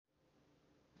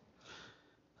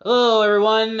Hello,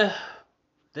 everyone.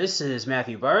 This is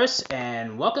Matthew Burris,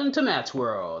 and welcome to Matt's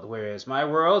World, where it's my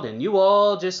world and you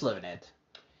all just live in it.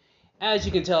 As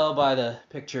you can tell by the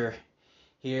picture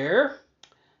here,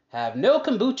 have no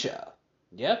kombucha.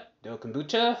 Yep, no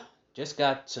kombucha. Just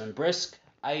got some brisk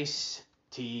iced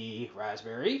tea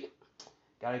raspberry.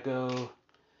 Gotta go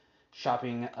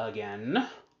shopping again.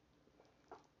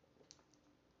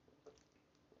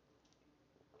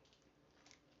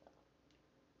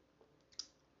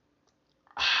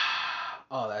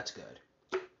 Oh, that's good.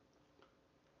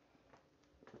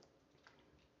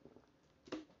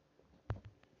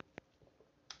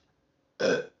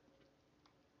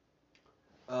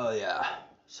 Oh, yeah,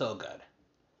 so good.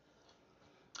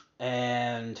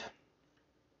 And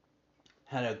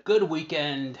had a good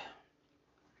weekend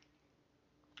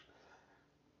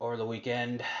over the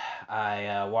weekend.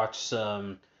 I watched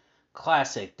some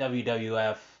classic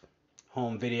WWF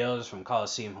home videos from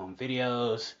Coliseum Home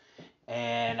Videos,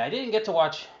 and I didn't get to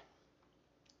watch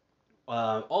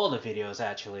all the videos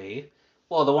actually.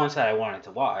 Well, the ones that I wanted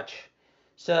to watch.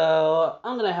 So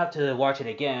I'm gonna have to watch it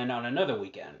again on another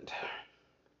weekend.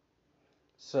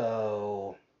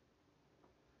 So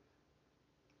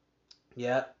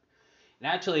yeah, and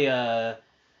actually,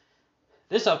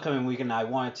 this upcoming weekend I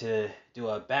wanted to do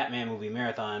a Batman movie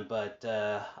marathon, but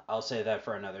I'll save that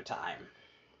for another time.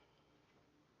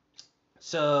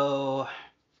 So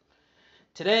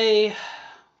today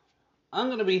I'm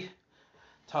gonna be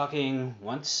talking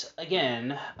once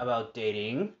again about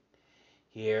dating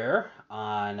here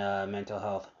on Mental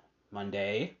Health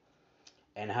Monday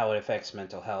and how it affects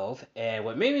mental health. And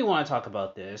what made me want to talk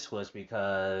about this was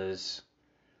because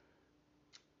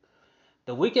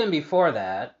the weekend before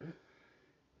that,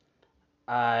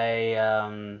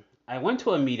 I went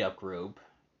to a meetup group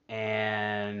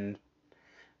and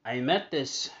I met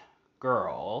this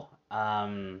girl.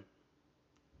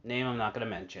 Name I'm not gonna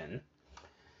mention.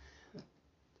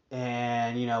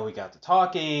 And we got to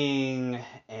talking,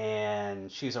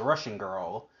 and she's a Russian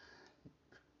girl,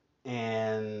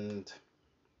 and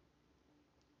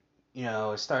you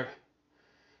know start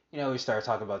we started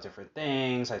talking about different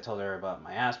things. I told her about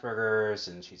my Asperger's,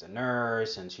 and she's a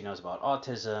nurse, and she knows about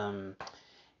autism,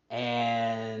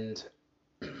 and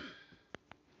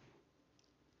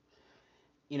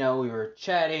we were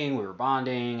chatting, we were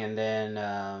bonding, and then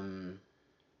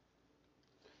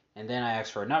I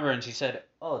asked for a number, and she said,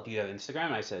 "Oh, do you have Instagram?"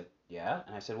 And I said, "Yeah."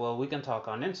 And I said, "Well, we can talk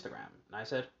on Instagram." And I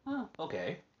said, "Oh,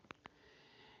 okay."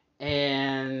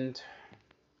 And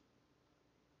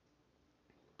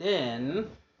then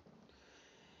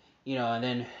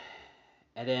and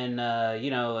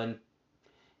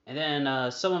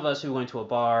then some of us who went to a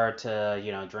bar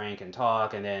to drink and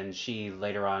talk, and then she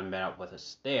later on met up with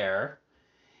us there,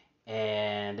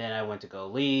 and then I went to go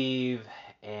leave,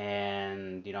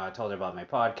 and I told her about my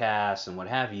podcast and what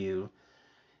have you,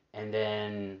 and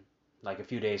then like a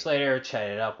few days later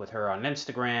chatted up with her on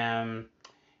Instagram,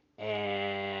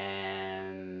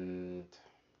 and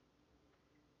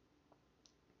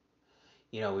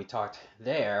we talked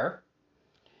there,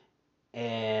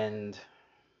 and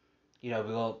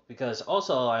because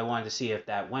also I wanted to see if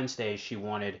that Wednesday she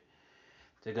wanted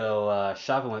to go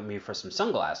shopping with me for some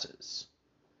sunglasses.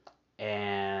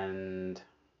 And,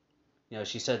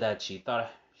 she said that she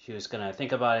thought she was going to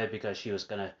think about it because she was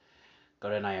going to go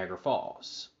to Niagara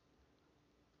Falls.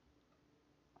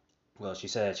 Well, she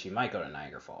said she might go to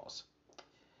Niagara Falls.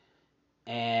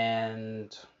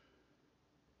 And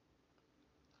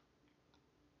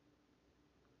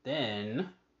then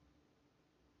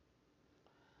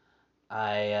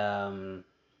I, um,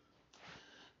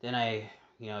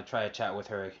 try to chat with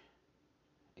her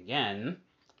again.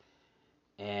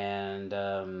 And,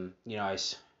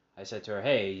 I said to her,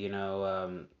 hey,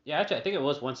 yeah, actually, I think it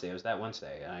was Wednesday. It was that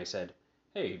Wednesday. And I said,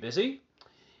 hey, you busy?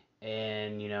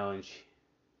 And, and she,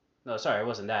 no, sorry, it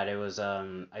wasn't that. It was,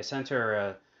 I sent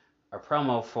her a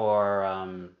promo for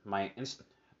my,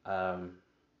 um,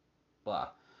 blah,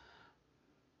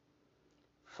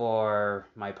 for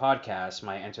my podcast,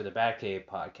 my Enter the Batcave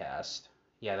podcast.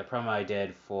 Yeah, the promo I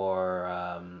did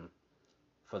for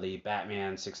the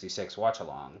Batman 66 watch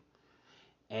along.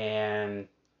 And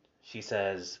she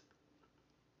says,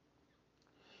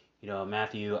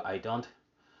 Matthew, I don't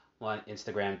want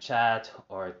Instagram chat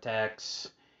or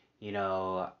text.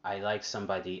 I like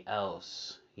somebody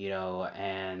else,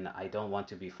 and I don't want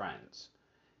to be friends.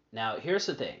 Now, here's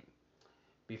the thing.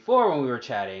 Before, when we were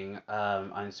chatting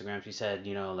on Instagram, she said,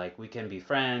 like we can be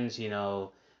friends,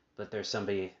 but there's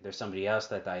somebody else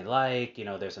that I like,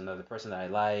 there's another person that I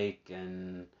like,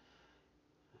 and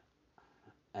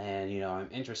I'm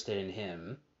interested in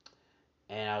him.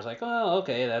 And I was like, oh,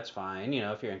 okay, that's fine.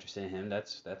 If you're interested in him,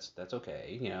 that's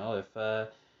okay. If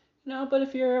but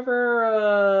if you're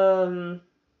ever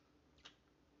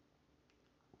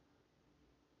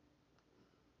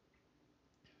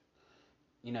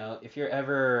if you're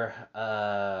ever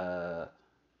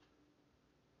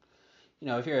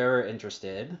if you're ever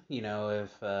interested,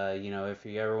 if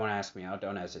you ever want to ask me out,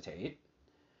 don't hesitate.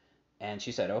 And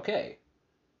she said, okay.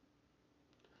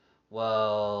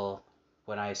 Well,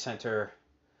 when I sent her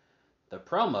the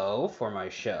promo for my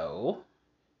show,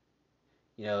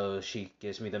 she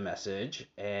gives me the message,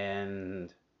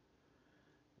 and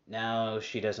now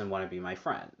she doesn't want to be my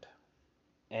friend.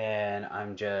 And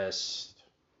I'm just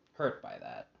hurt by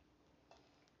that.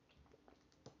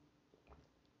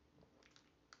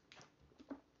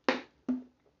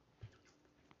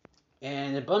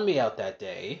 And it bummed me out that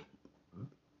day.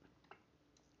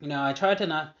 I tried to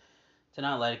not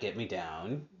let it get me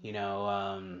down.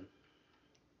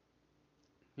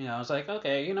 I was like,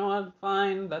 okay, you know what,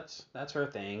 fine, that's her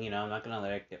thing. I'm not gonna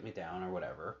let it get me down or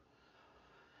whatever.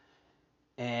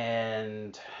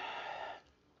 And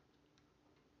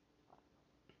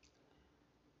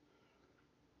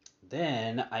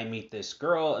then I meet this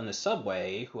girl in the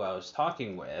subway who I was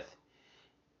talking with,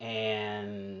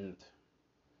 and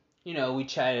we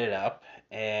chatted up,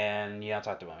 and I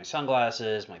talked about my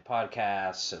sunglasses, my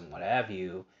podcasts, and what have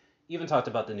you. Even talked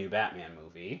about the new Batman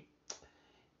movie.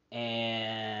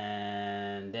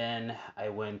 And then I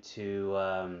went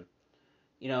to,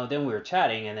 then we were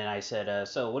chatting, and then I said,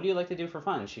 so what do you like to do for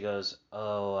fun? She goes,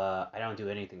 oh, I don't do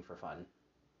anything for fun.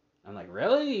 I'm like,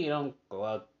 really? You don't go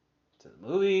out to the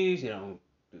movies? You don't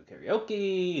do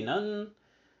karaoke? None?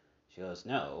 She goes,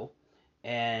 no.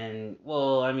 And,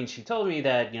 well, I mean, she told me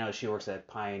that, she works at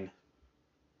Pine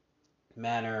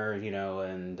Manor,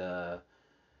 and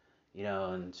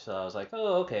so I was like,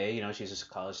 oh, okay, she's just a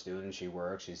college student, she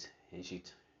works,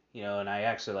 and I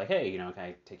asked her, like, hey, can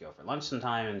I take you out for lunch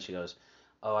sometime? And she goes,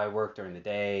 oh, I work during the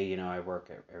day, I work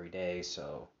every day,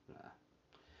 so,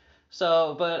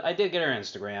 but I did get her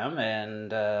Instagram,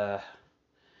 and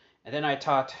then I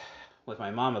talked with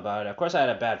my mom about it. Of course, I had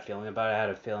a bad feeling about it. I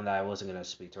had a feeling that I wasn't going to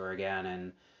speak to her again,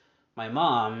 and my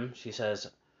mom, she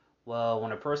says, well,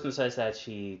 when a person says that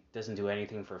she doesn't do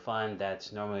anything for fun,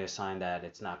 that's normally a sign that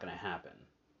it's not going to happen.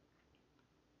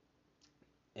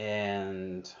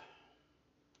 And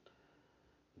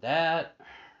that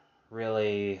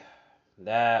really,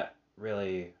 that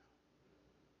really,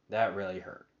 that really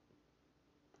hurt.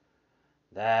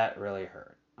 That really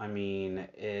hurt. I mean,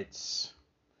 it's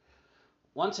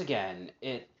once again,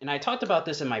 and I talked about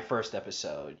this in my first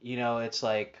episode. It's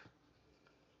like,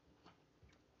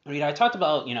 I talked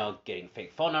about, getting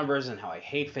fake phone numbers and how I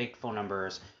hate fake phone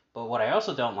numbers, but what I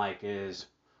also don't like is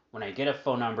when I get a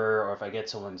phone number or if I get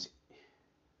someone's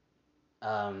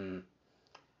um,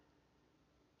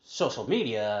 social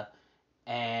media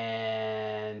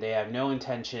and they have no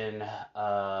intention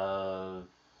of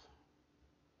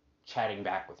chatting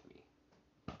back with me.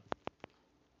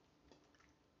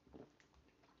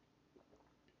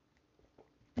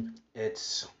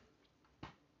 It's,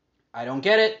 I don't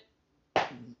get it.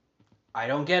 I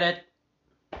don't get it.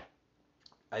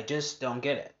 I just don't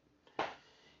get it.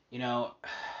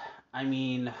 I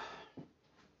mean,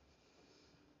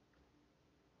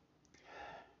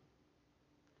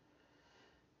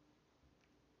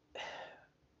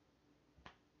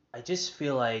 I just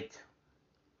feel like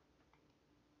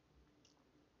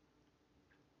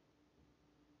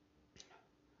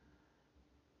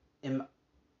am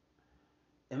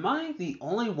am I the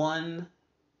only one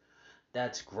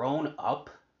that's grown up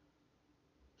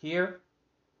here?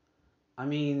 I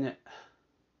mean,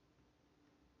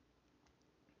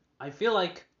 I feel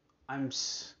like I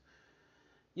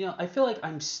feel like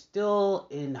I'm still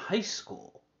in high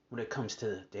school when it comes to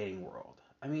the dating world.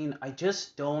 I mean, I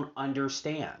just don't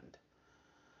understand.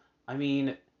 I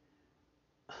mean,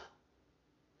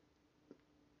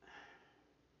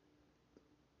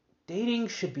 dating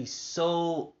should be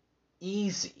so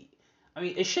easy. I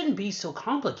mean, it shouldn't be so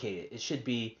complicated. It should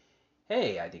be,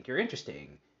 hey, I think you're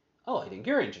interesting. Oh, I think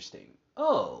you're interesting.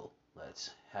 Oh,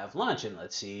 let's have lunch and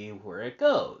let's see where it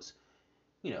goes.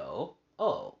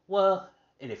 Oh, well,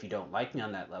 and if you don't like me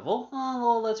on that level, oh,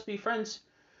 well, let's be friends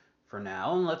for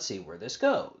now and let's see where this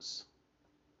goes.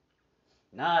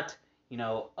 Not,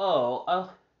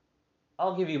 oh,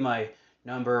 I'll give you my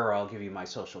number or I'll give you my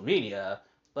social media,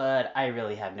 but I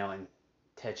really have no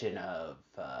intention of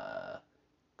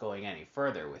going any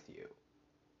further with you.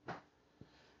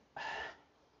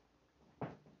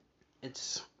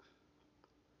 It's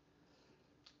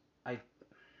I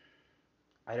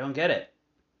I don't get it.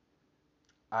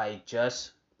 I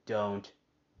just don't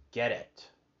get it.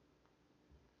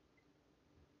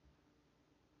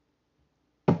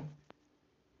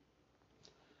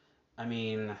 I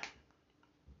mean,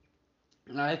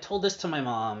 I told this to my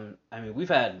mom. I mean, we've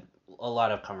had a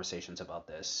lot of conversations about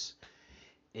this.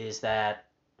 Is that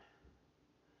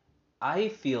I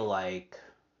feel like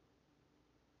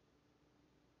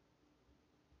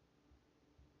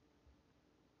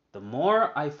the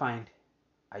more I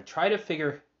try to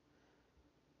figure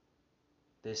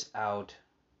this out,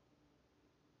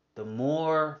 the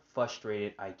more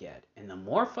frustrated I get. And the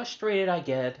more frustrated I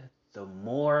get, the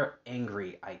more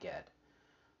angry I get.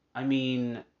 I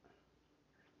mean,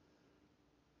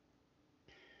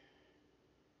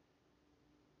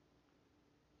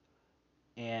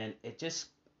 and it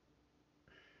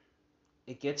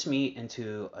gets me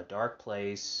into a dark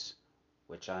place,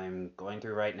 which I'm going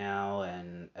through right now,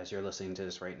 and as you're listening to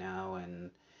this right now,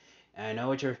 and I know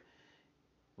what you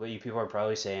people are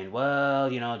probably saying, well,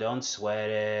 don't sweat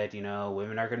it,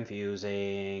 women are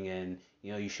confusing, and,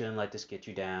 you shouldn't let this get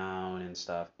you down and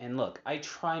stuff. And look, I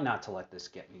try not to let this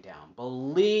get me down.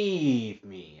 Believe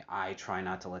me, I try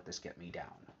not to let this get me down.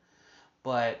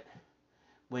 But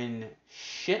when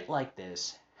shit like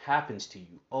this happens to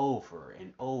you over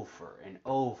and over and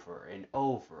over and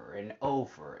over and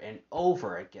over and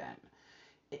over again,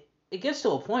 it gets to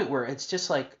a point where it's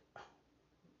just like,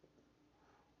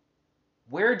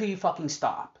 where do you fucking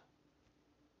stop?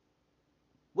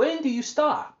 When do you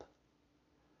stop?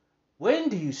 When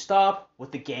do you stop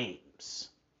with the games?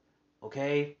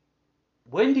 Okay?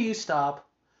 When do you stop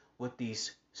with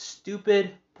these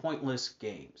stupid, pointless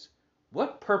games?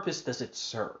 What purpose does it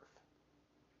serve?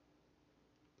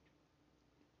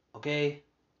 Okay?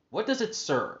 What does it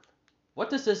serve?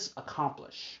 What does this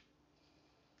accomplish?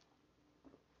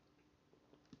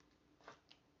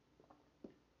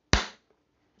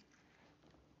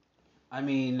 I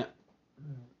mean,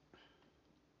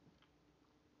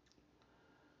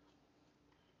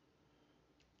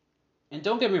 and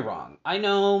don't get me wrong, I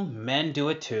know men do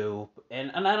it too,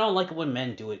 and I don't like it when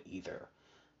men do it either.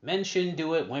 Men shouldn't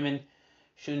do it, women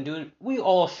shouldn't do it, we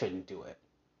all shouldn't do it.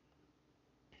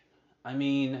 I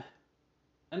mean,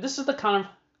 and this is the kind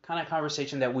of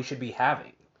conversation that we should be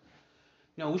having.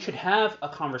 We should have a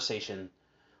conversation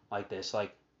like this,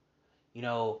 you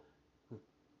know,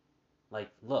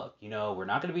 look, we're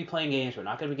not going to be playing games, we're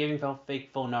not going to be giving fake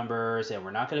phone numbers, and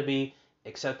we're not going to be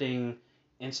accepting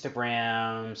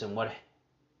Instagrams and what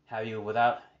have you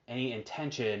without any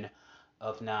intention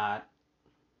of not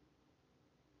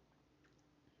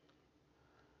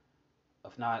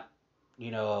of not you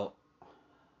know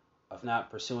of not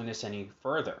pursuing this any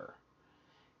further.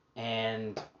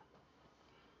 And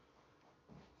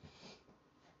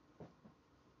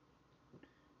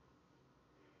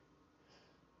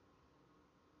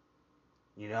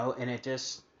and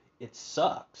it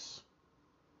sucks.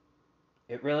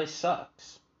 It really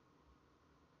sucks.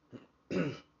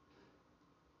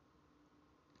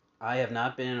 I have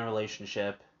not been in a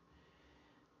relationship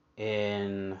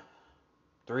in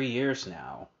 3 years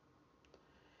now,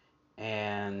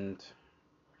 and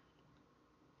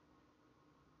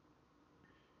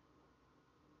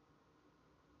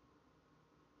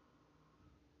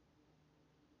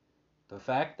the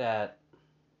fact that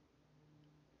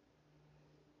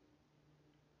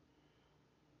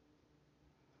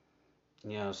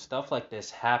stuff like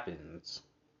this happens,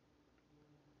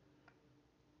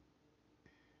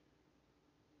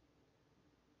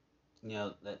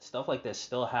 that stuff like this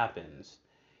still happens,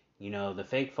 the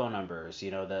fake phone numbers,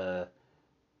 the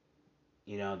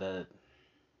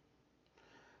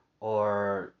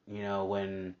or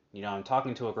when I'm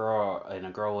talking to a girl and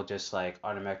a girl will just like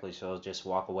automatically she'll just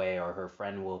walk away, or her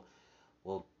friend will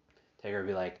take her and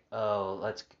be like, oh,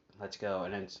 let's go.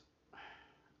 And it's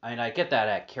I mean, I get that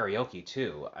at karaoke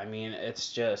too. I mean,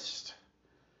 it's just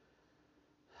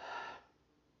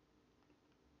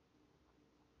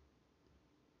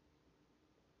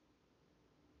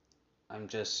I'm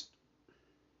just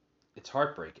it's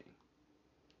heartbreaking.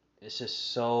 It's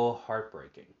just so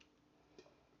heartbreaking.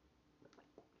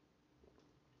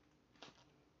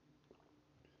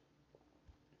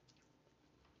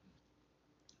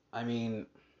 I mean,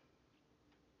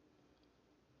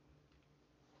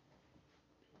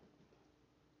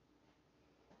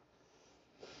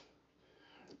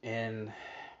 and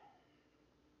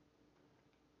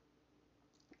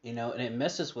and it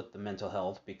messes with the mental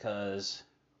health because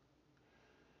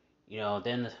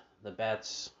then the bad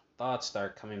thoughts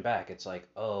start coming back. It's like,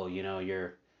 oh,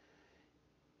 you're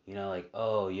like,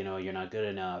 oh, you're not good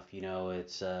enough.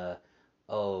 It's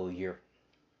oh, you're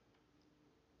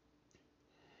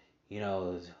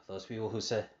those people who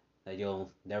said that you'll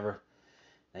never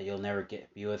that you'll never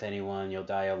be with anyone, you'll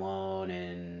die alone,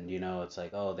 and it's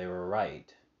like, oh, they were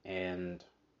right. And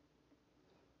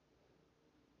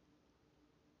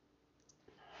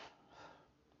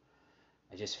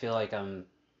I just feel like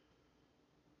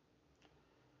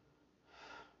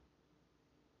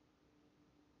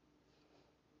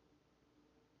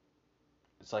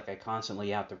it's like I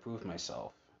constantly have to prove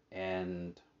myself,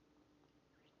 and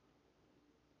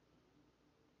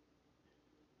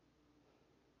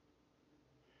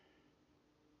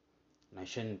I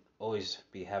shouldn't always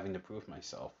be having to prove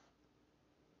myself.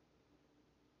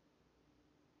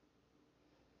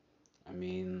 I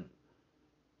mean,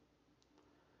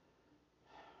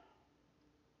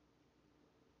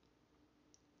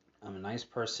 I'm a nice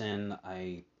person.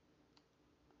 I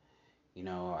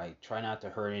try not to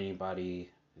hurt anybody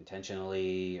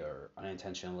intentionally or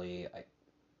unintentionally.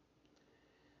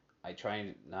 I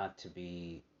try not to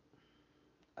be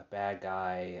a bad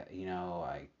guy.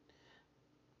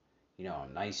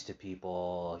 I'm nice to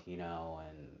people,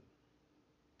 and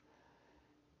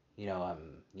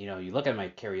you look at my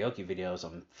karaoke videos,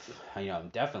 I'm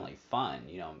definitely fun,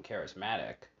 I'm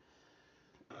charismatic.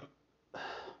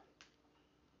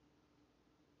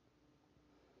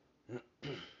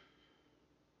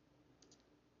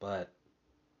 But,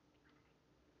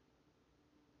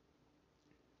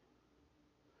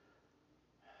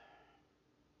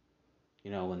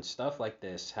 when stuff like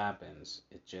this happens,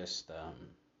 it just,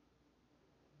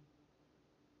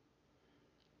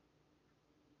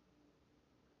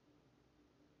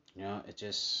 it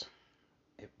just,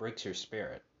 it breaks your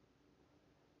spirit.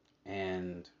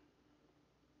 And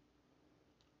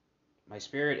my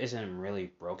spirit isn't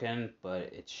really broken,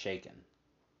 but it's shaken.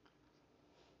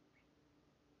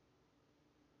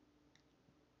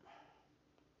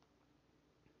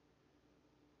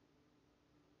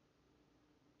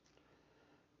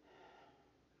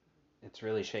 It's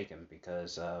really shaken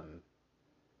because,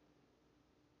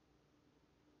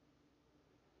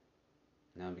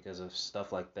 because of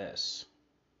stuff like this.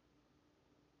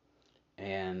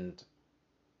 And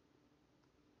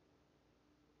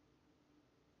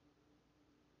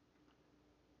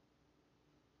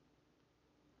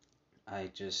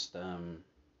I just, I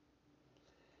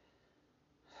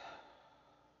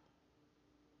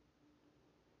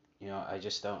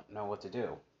just don't know what to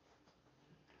do.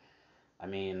 I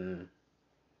mean,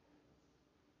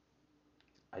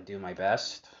 I do my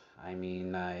best. I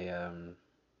mean, I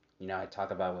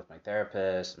talk about it with my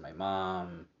therapist, my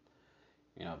mom,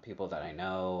 people that I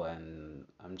know, and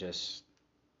I'm just,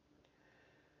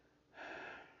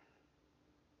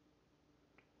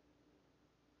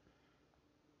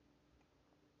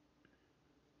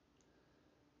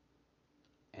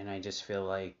 and I just feel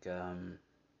like, I'm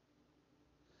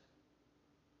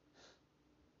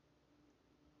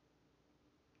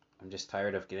just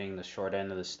tired of getting the short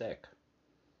end of the stick.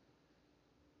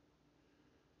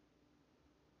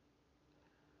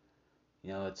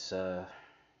 It's,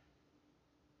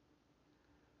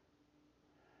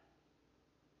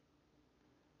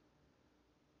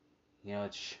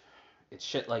 it's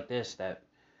shit like this that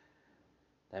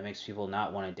makes people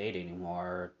not want to date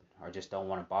anymore, or just don't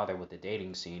want to bother with the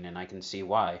dating scene, and I can see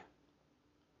why.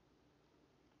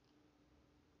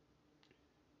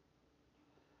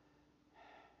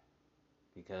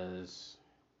 Because,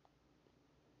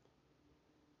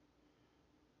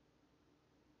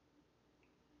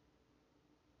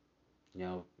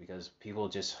 because people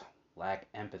just lack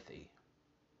empathy.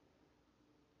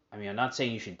 I mean, I'm not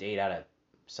saying you should date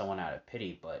someone out of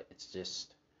pity, but it's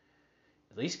just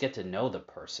at least get to know the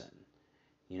person.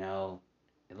 You know,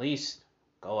 at least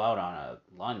go out on a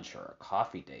lunch or a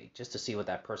coffee date just to see what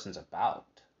that person's about.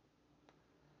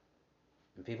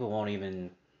 And people won't even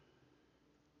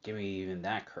give me even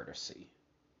that courtesy.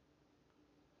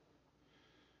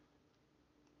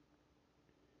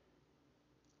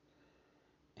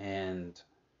 And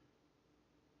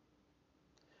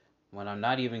when I'm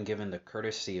not even given the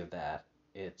courtesy of that,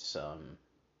 it's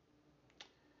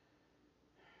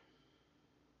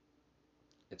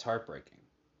heartbreaking.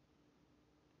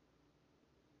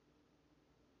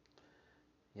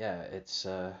 Yeah, it's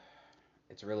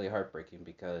really heartbreaking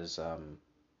because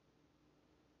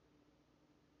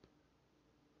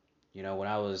when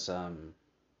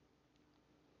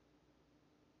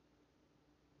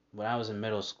I was in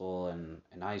middle school and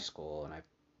in high school, and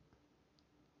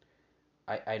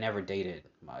I never dated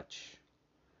much,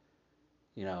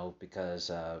 because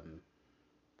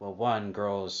well, one,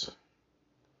 girls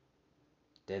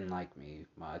didn't like me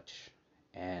much,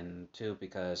 and two,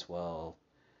 because, well,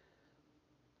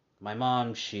 my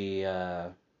mom, she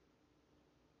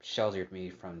sheltered me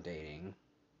from dating,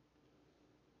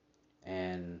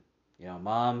 And,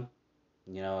 Mom,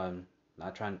 I'm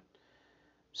not trying,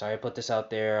 sorry I put this out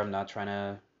there. I'm not trying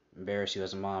to embarrass you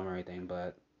as a mom or anything,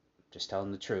 but just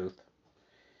telling the truth.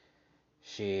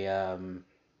 She, for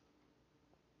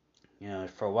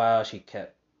a while she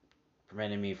kept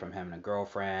preventing me from having a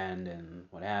girlfriend and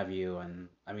what have you. And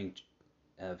I mean,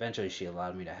 eventually she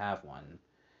allowed me to have one,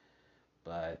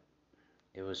 but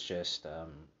it was just,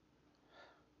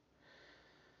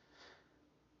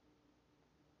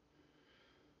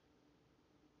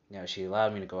 she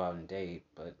allowed me to go out and date,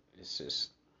 but it's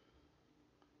just,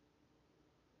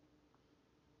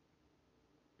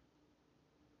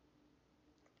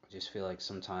 I just feel like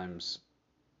sometimes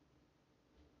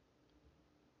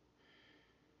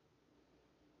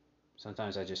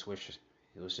I just wish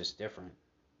it was just different.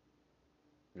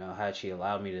 Had she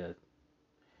allowed me to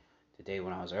date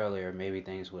when I was earlier, maybe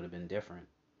things would have been different.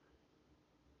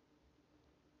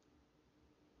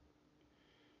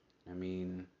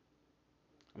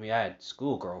 I mean, I had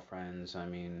school girlfriends. I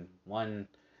mean, one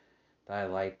that I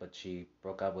liked, but she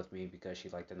broke up with me because she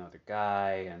liked another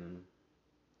guy, and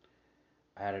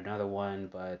I had another one,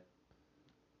 but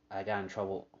I got in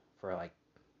trouble for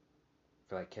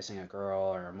like kissing a girl,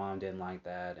 or her mom didn't like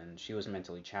that, and she was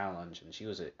mentally challenged, and she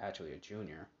was actually a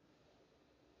junior.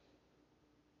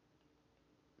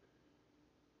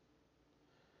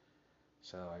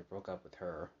 So I broke up with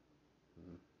her.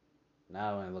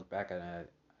 Now when I look back at it, I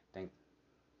think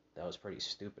that was pretty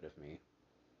stupid of me.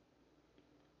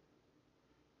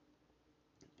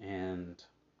 And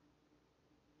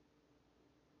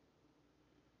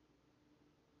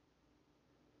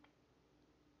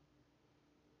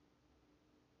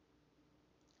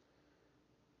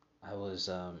I was,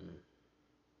 I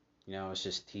was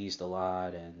just teased a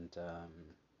lot, and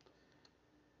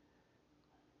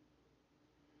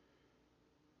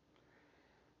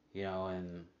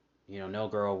and no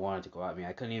girl wanted to go out with me.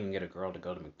 I couldn't even get a girl to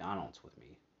go to McDonald's with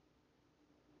me.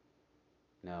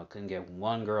 Couldn't get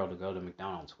one girl to go to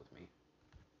McDonald's with me.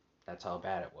 That's how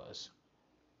bad it was.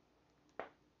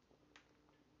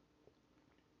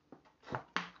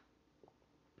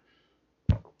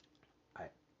 I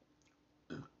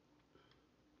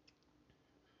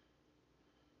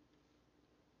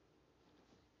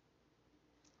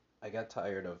I got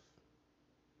tired of.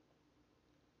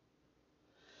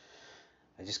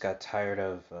 I just got tired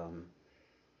of.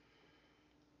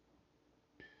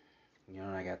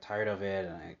 And I got tired of it,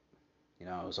 and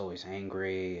I was always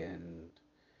angry, and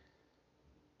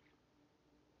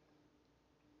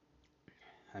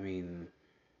I mean,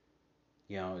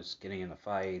 I was getting into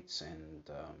fights, and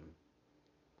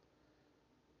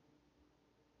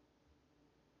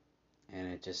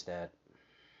it just that,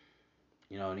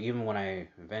 and even when I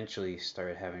eventually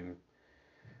started having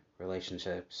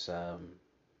relationships,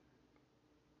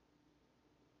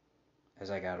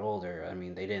 as I got older, I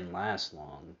mean, they didn't last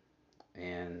long,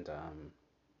 and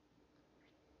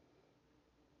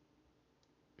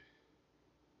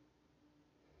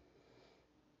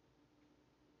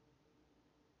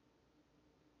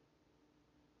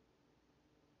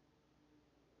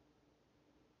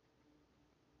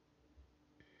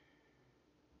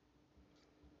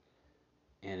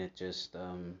it just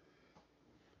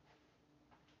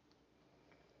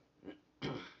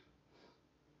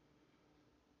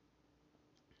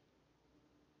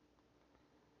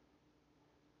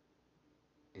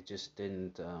it just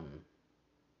didn't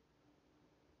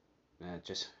it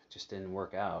just didn't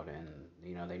work out, and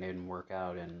they didn't work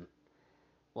out, and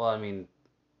well, I mean,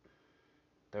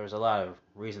 there was a lot of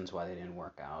reasons why they didn't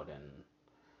work out, and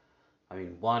I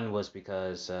mean, one was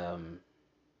because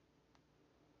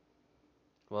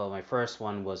well, my first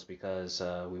one was because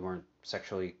we weren't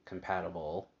sexually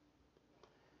compatible,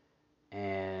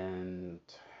 and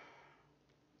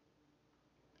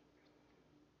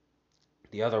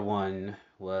the other one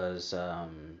was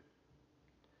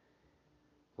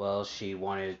well, she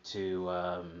wanted to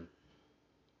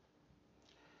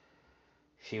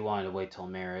wait till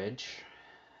marriage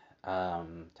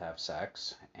to have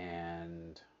sex,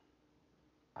 and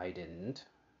I didn't.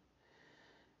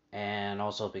 And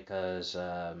also because,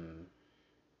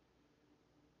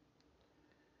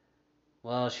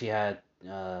 well, she had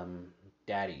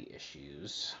daddy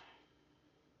issues.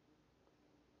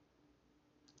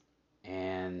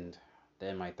 And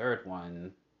then my third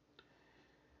one,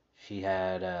 she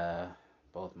had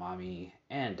both mommy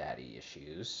and daddy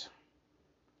issues.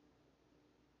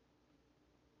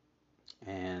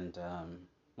 And,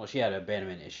 well, she had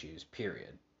abandonment issues,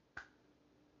 period.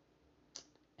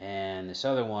 And this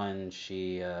other one,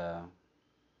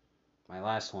 my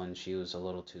last one, she was a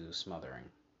little too smothering.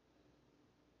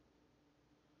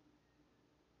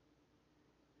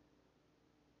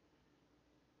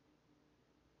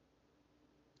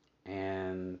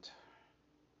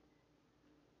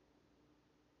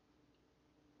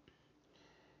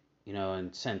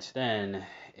 and since then,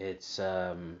 it's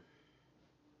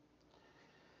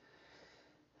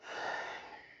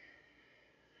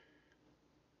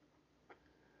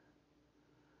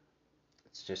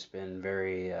just been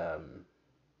very,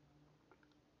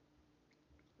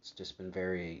 it's just been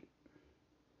very,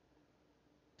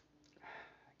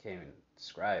 I can't even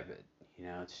describe it,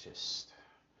 it's just,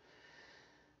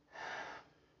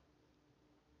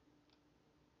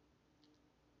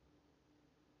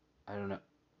 I don't know,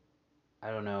 I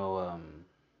don't know,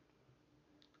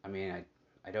 I mean,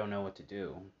 I don't know what to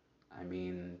do. I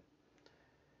mean,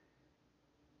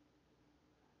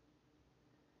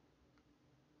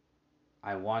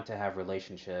 I want to have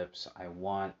relationships. I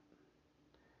want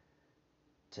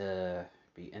to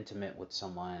be intimate with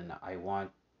someone. I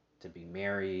want to be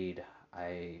married.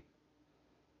 I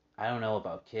I don't know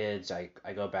about kids. I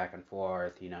go back and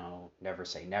forth, never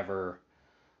say never,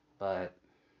 but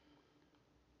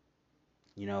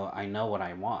I know what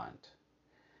I want.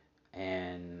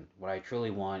 And what I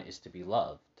truly want is to be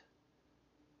loved.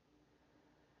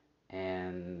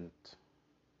 And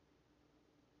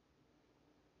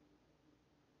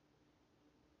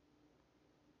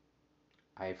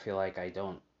I feel like I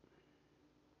don't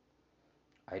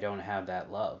have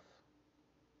that love.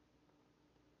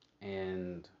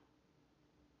 And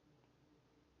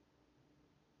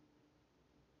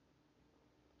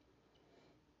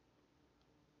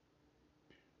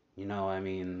I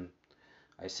mean,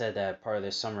 I said that part of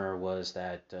this summer was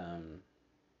that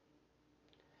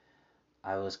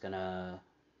I was gonna,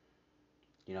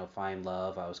 find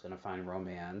love. I was gonna find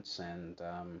romance, and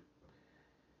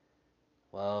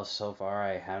well, so far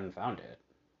I haven't found it.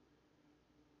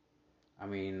 I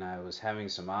mean, I was having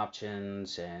some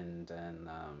options, and then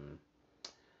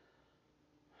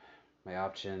my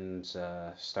options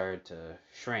started to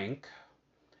shrink,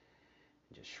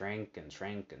 just shrink and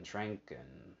shrink and shrink,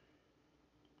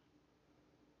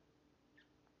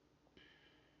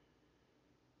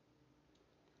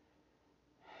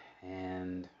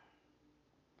 and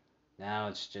now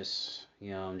it's just,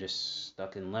 I'm just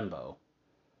stuck in limbo.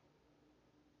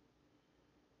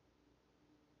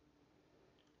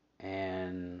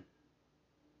 And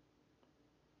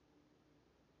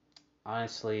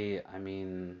honestly, I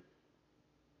mean,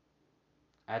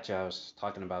 actually, I was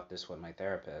talking about this with my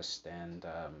therapist, and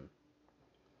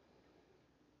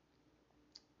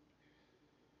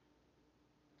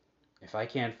if I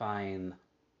can't find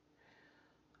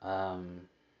um,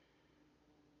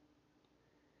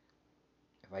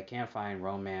 if I can't find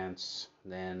romance,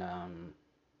 then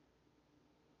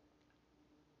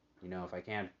if I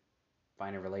can't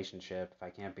find a relationship, if I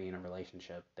can't be in a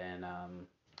relationship, then I'm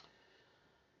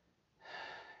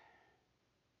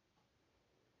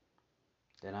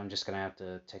just gonna have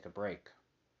to take a break.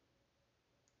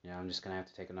 I'm just gonna have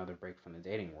to take another break from the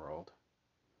dating world.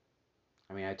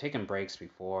 I mean, I've taken breaks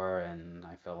before, and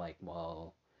I feel like,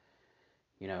 well,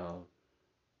 you know,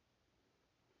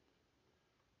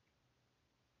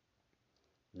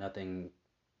 nothing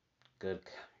good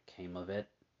came of it.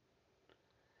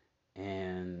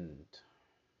 And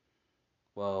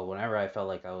well, whenever I felt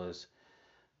like I was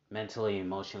mentally,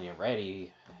 emotionally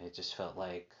ready, it just felt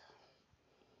like,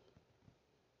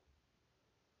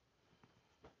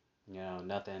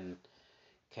 nothing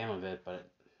came of it. But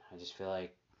I just feel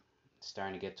like it's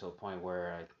starting to get to a point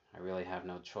where I really have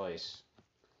no choice.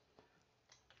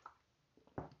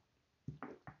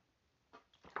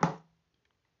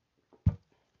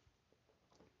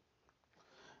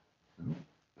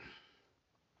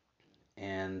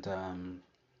 And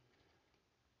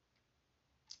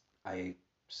I,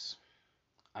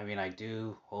 I mean, I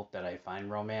do hope that I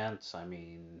find romance. I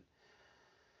mean,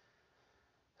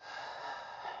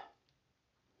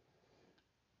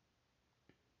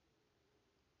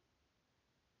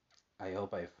 I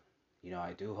hope I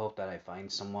do hope that I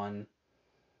find someone,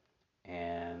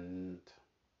 and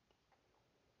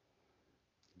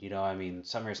I mean,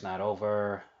 summer's not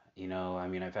over. I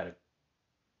mean, I've had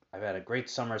a great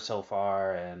summer so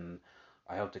far, and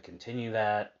I hope to continue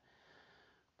that.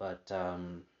 But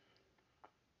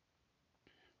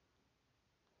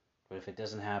but if it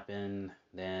doesn't happen,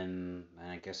 then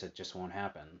I guess it just won't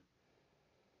happen.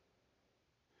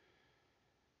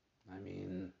 I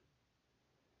mean,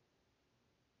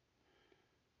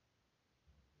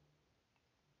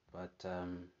 but I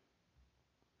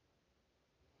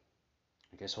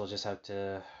guess we'll just have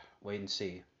to wait and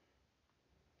see.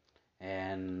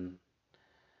 And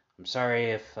I'm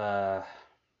sorry if you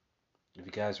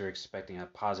guys were expecting a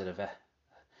positive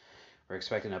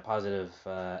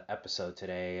episode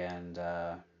today, and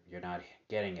you're not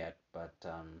getting it. But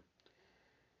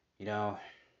you know,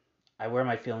 I wear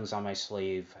my feelings on my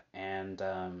sleeve, and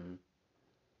I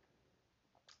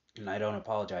don't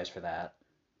apologize for that.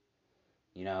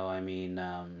 I mean,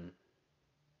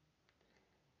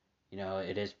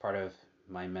 it is part of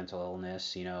my mental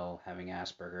illness, having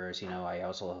Asperger's. I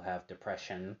also have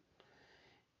depression,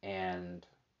 and,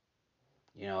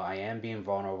 I am being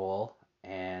vulnerable,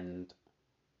 and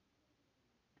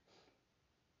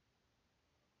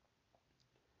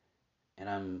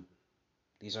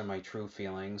these are my true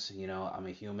feelings. I'm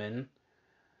a human.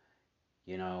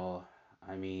 You know,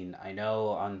 I mean, I know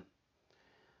on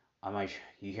my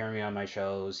you hear me on my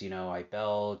shows. I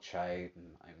belch, I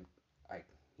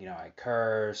I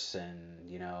curse,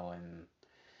 and and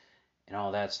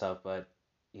all that stuff. But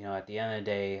at the end of the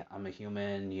day, I'm a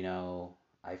human.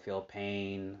 I feel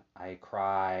pain, I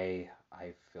cry,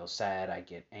 I feel sad, I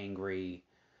get angry.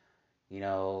 You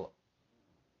know,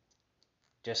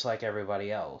 just like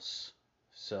everybody else.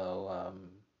 So,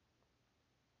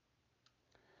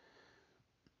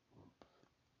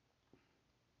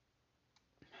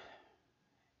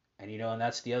 and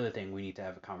that's the other thing we need to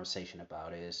have a conversation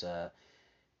about is,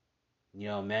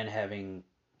 men having,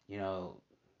 you know,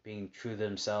 being true to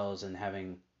themselves and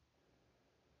having,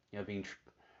 being,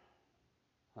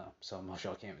 well, I'm so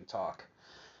emotional I can't even talk.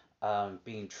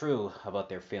 Being true about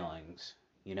their feelings,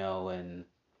 and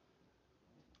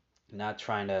not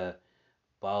trying to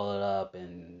bottle it up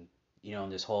and,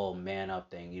 this whole man up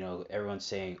thing. Everyone's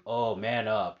saying, oh, man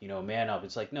up, man up.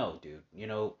 It's like, no, dude,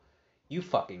 you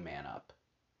fucking man up.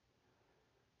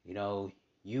 You know,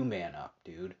 you man up,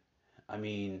 dude. I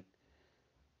mean,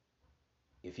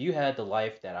 if you had the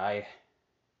life that I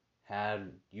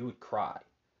had, you would cry.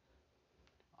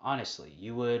 Honestly,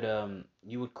 you would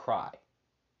cry.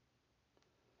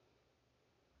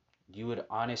 You would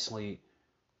honestly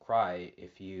cry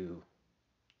if you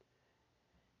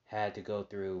had to go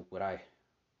through what I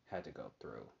had to go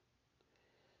through.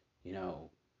 You know,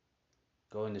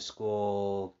 going to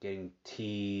school, getting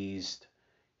teased,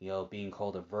 being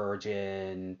called a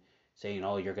virgin, saying,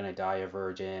 "Oh, you're gonna die a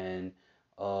virgin."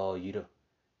 Oh, you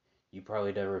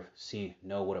probably never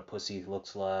know what a pussy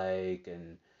looks like,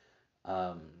 and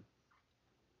um,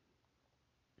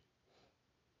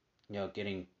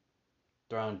 getting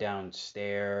thrown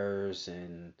downstairs,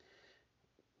 and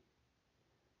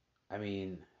I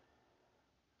mean,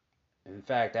 in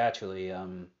fact, actually,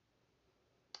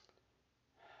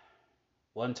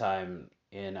 one time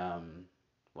in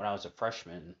when I was a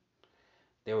freshman,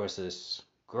 there was this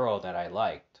girl that I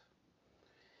liked,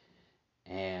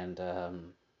 and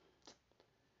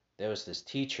there was this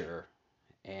teacher,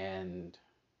 and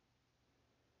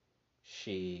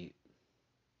she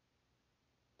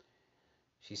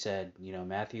she said,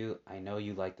 Matthew, I know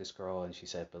you like this girl, and she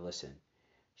said, but listen,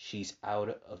 she's out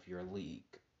of your league.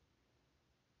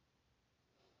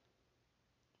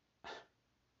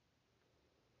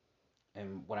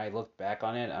 And when I look back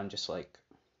on it, I'm just like,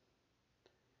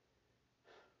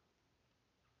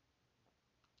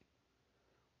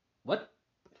 what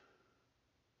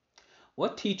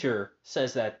what teacher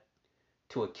says that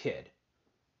to a kid?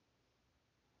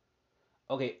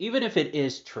 Okay, even if it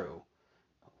is true,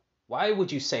 why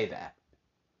would you say that?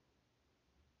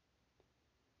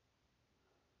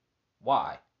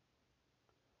 Why?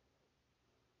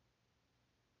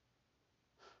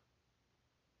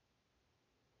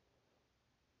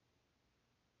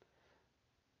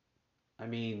 I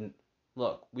mean,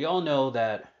 look, we all know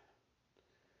that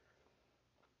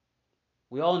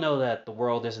the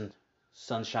world isn't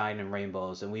sunshine and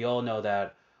rainbows, and we all know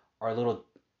that our little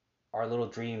our little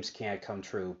dreams can't come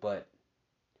true. But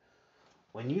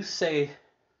when you say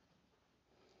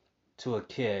to a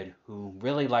kid who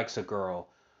really likes a girl,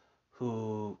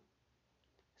 who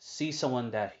sees someone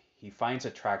that he finds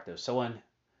attractive, someone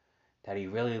that he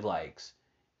really likes,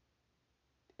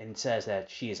 and says that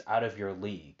she is out of your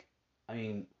league, I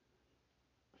mean,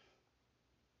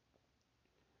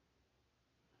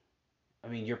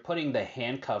 you're putting the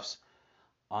handcuffs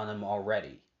on them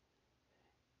already.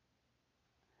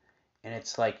 And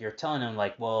it's like you're telling him,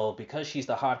 like, well, because she's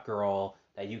the hot girl,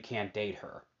 that you can't date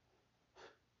her.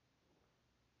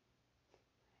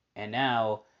 And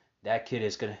now that kid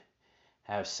is gonna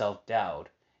have self-doubt,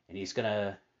 and he's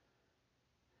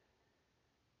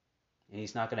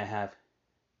not gonna have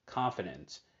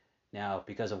confidence now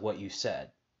because of what you said.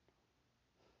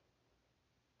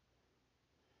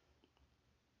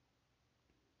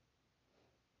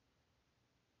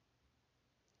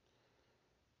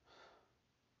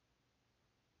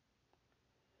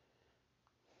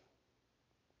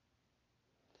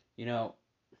 You know,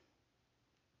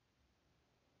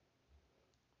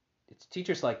 it's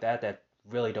teachers like that that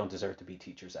really don't deserve to be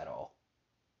teachers at all.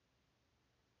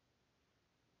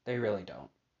 They really don't.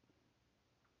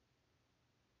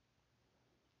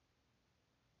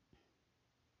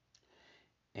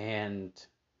 And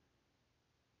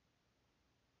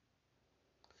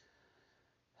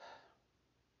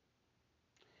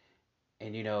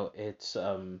it's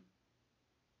and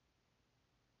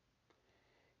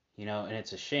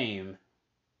it's a shame,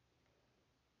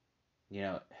 you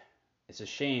know, it's a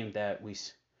shame that we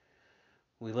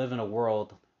live in a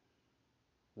world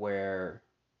where,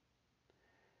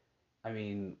 I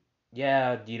mean,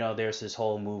 yeah, there's this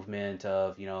whole movement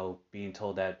of, being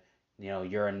told that,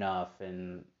 you're enough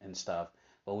and stuff.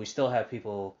 But we still have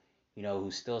people,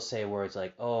 who still say words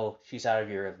like, "Oh, she's out of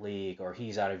your league," or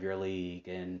 "He's out of your league,"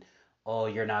 and "Oh,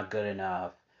 you're not good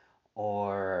enough,"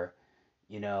 or,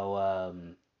 you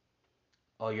know,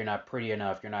 "Oh, you're not pretty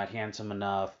enough, you're not handsome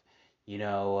enough." You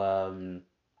know,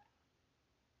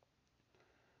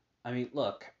 I mean,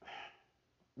 look,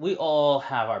 we all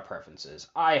have our preferences.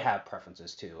 I have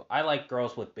preferences too. I like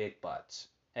girls with big butts.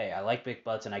 Hey, I like big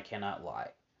butts and I cannot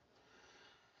lie.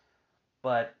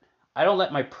 But I don't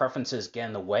let my preferences get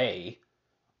in the way.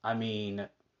 I mean,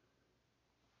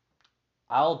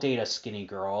 I'll date a skinny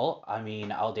girl. I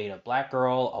mean, I'll date a black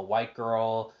girl, a white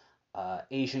girl,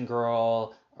 Asian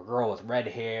girl, a girl with red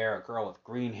hair, a girl with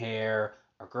green hair,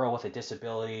 a girl with a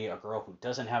disability, a girl who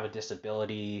doesn't have a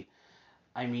disability.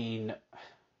 I mean,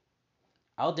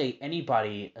 I'll date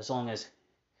anybody as long as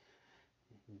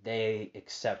they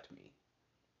accept me.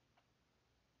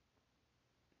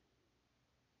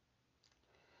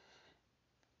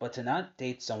 But to not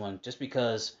date someone just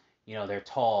because, they're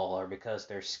tall or because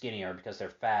they're skinny or because they're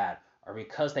fat or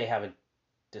because they have a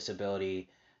disability,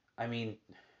 I mean,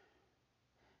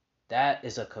 that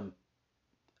is a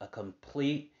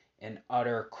complete and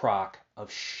utter crock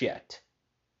of shit.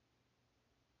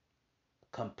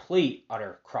 Complete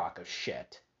utter crock of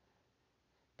shit.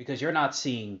 Because you're not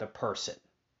seeing the person.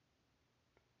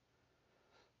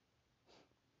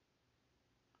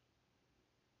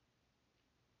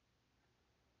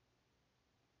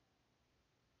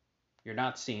 You're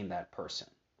not seeing that person.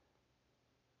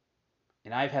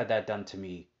 And I've had that done to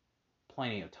me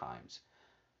plenty of times.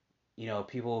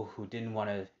 People who didn't want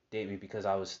to date me because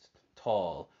I was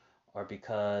tall or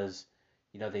because,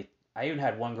 they. I even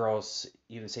had one girl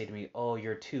even say to me, "Oh,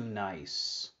 you're too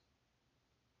nice."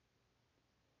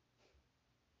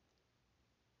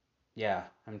 Yeah,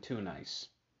 I'm too nice.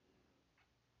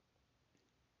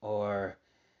 Or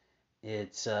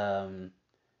it's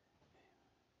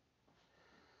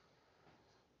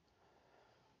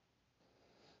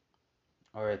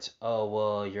oh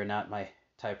well, you're not my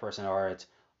type person, or it's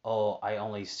oh, I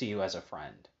only see you as a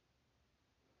friend.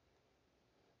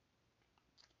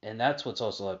 And that's what's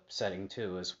also upsetting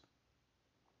too, is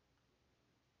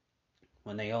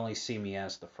when they only see me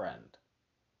as the friend.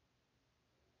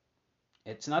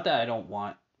 It's not that I don't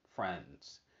want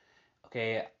friends.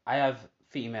 Okay, I have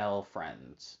female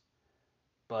friends,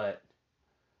 but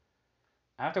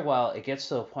after a while it gets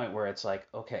to a point where it's like,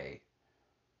 okay,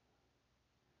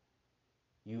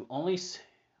 you only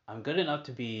I'm good enough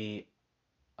to be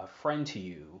a friend to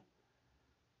you,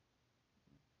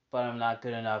 but I'm not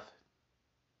good enough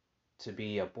to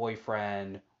be a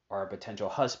boyfriend or a potential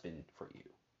husband for you.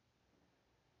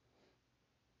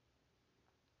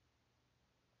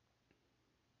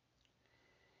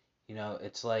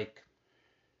 It's like,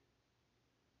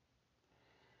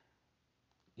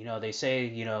 they say,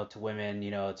 to women,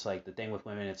 it's like the thing with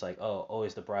women, it's like, oh,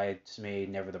 always the bridesmaid,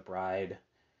 never the bride.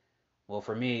 Well,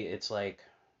 for me, it's like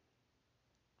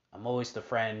I'm always the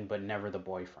friend, but never the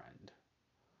boyfriend.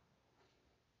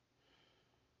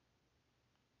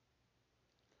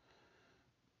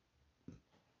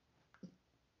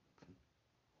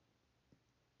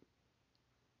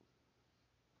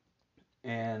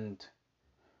 And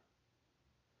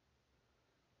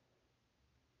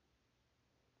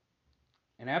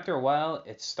after a while,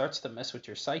 it starts to mess with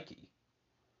your psyche.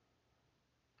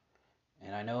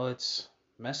 And I know it's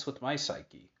messed with my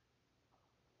psyche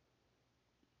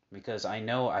because I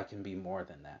know I can be more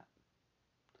than that.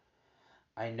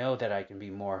 I know that I can be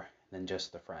more than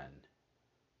just a friend.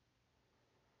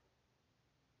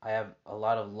 I have a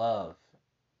lot of love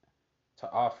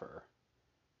to offer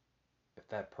if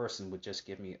that person would just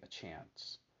give me a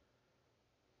chance.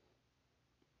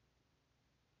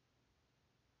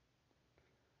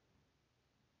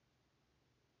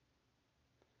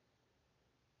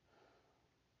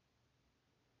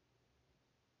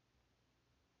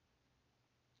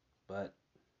 But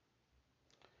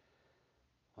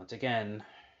once again,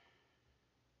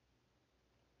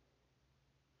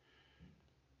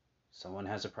 someone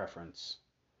has a preference.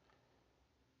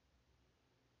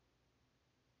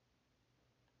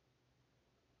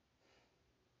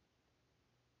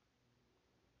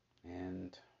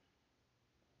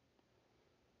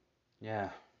 Yeah,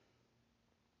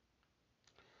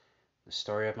 the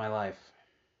story of my life.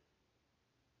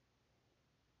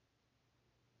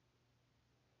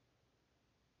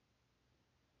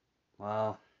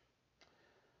 Well,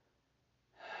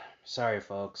 sorry,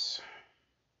 folks.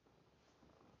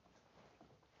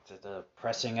 It's a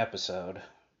depressing episode,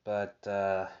 but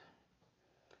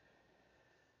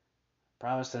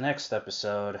promise the next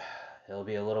episode it'll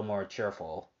be a little more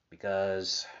cheerful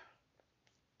because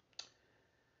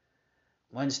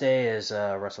Wednesday is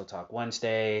Wrestle Talk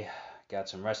Wednesday. Got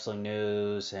some wrestling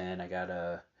news, and I got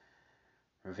a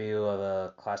review of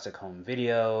a classic home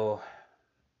video,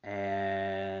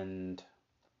 and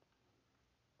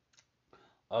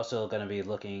also going to be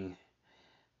looking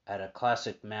at a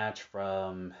classic match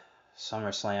from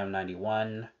SummerSlam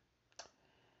 91.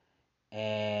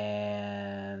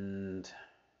 And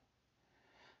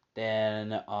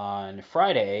then on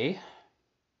Friday,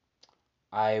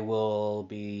 I will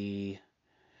be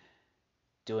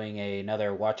doing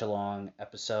another watch along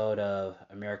episode of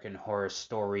American Horror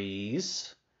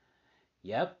Stories.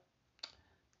 Yep.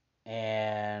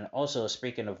 And also,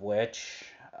 speaking of which,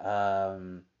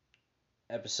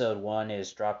 episode 1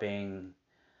 is dropping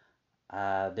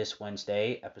this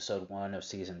Wednesday, episode 1 of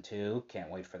season 2.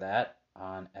 Can't wait for that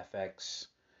on FX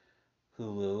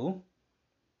Hulu.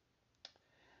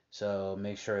 So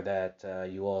make sure that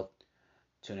you all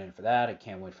tune in for that. I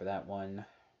can't wait for that one.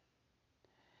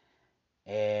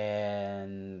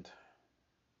 And,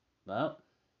 well,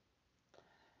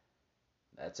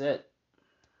 that's it.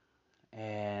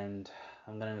 And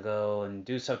I'm going to go and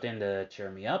do something to cheer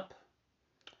me up.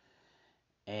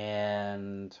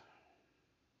 And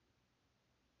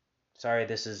sorry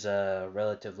this is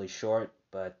relatively short,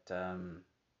 but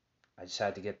I just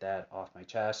had to get that off my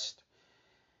chest.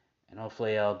 And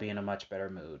hopefully I'll be in a much better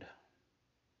mood.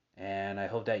 And I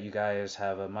hope that you guys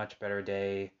have a much better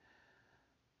day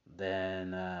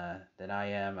than I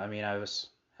am. I mean, I was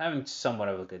having somewhat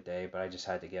of a good day, but I just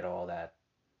had to get all that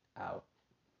out.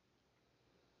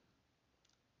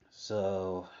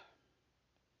 So,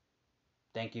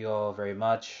 thank you all very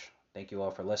much. Thank you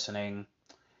all for listening.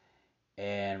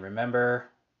 And remember,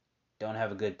 don't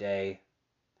have a good day.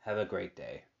 Have a great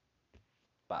day.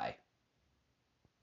 Bye.